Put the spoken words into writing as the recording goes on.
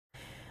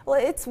Well,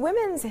 it's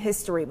Women's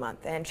History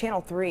Month, and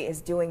Channel 3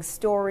 is doing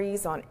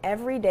stories on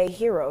everyday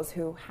heroes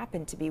who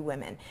happen to be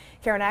women.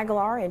 Karen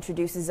Aguilar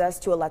introduces us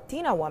to a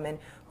Latina woman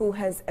who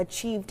has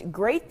achieved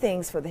great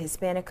things for the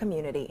Hispanic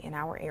community in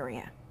our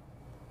area.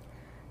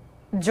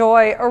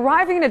 Joy,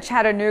 arriving to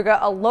Chattanooga,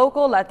 a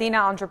local Latina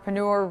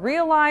entrepreneur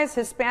realized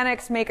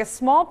Hispanics make a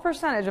small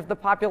percentage of the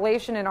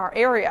population in our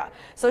area.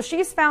 So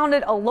she's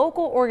founded a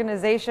local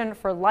organization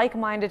for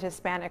like-minded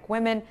Hispanic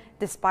women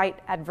despite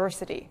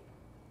adversity.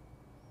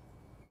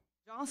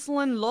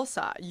 Jocelyn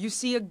Loza, you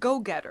see a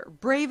go-getter,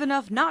 brave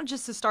enough not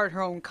just to start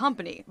her own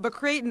company, but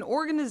create an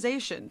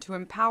organization to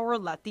empower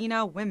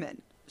Latina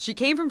women. She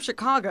came from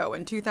Chicago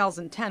in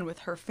 2010 with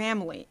her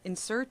family in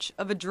search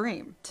of a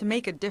dream to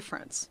make a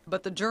difference.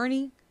 But the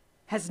journey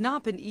has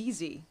not been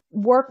easy.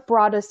 Work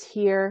brought us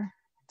here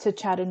to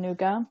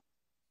Chattanooga.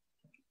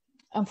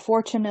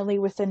 Unfortunately,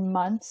 within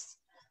months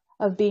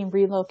of being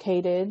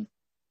relocated,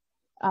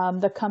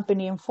 the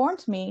company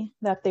informed me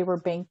that they were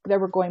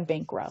going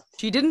bankrupt.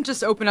 She didn't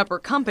just open up her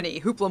company,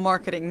 Hoopla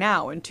Marketing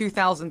Now, in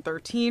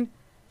 2013.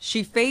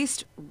 She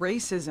faced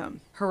racism,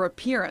 her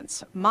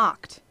appearance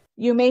mocked.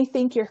 You may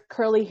think your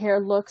curly hair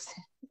looks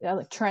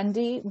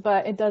trendy,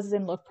 but it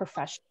doesn't look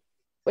professional.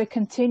 It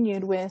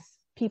continued with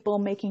people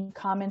making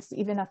comments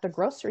even at the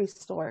grocery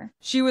store.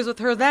 She was with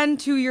her then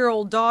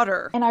 2-year-old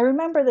daughter. And I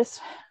remember this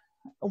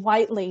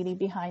white lady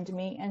behind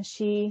me, and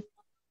she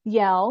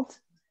yelled,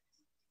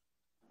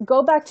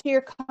 "Go back to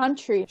your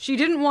country." She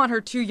didn't want her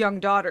 2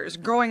 young daughters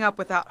growing up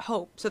without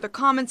hope, so the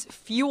comments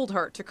fueled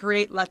her to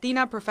create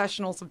Latina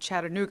Professionals of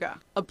Chattanooga,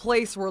 a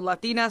place where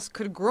Latinas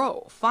could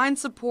grow, find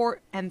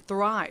support, and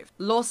thrive.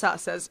 Loza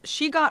says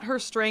she got her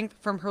strength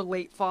from her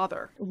late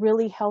father. It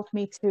really helped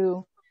me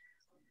to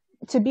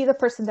be the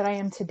person that I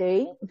am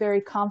today, very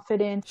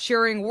confident.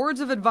 Sharing words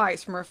of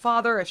advice from her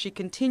father as she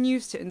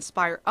continues to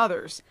inspire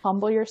others.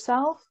 Humble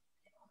yourself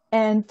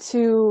and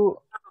to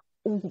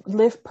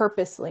live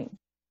purposely.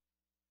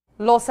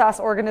 Loza's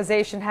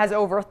organization has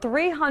over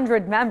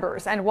 300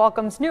 members and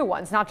welcomes new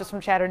ones, not just from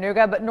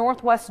Chattanooga, but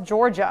Northwest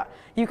Georgia.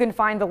 You can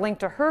find the link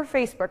to her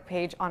Facebook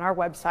page on our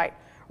website.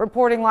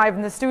 Reporting live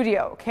in the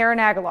studio, Karen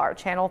Aguilar,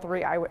 Channel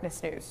 3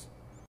 Eyewitness News.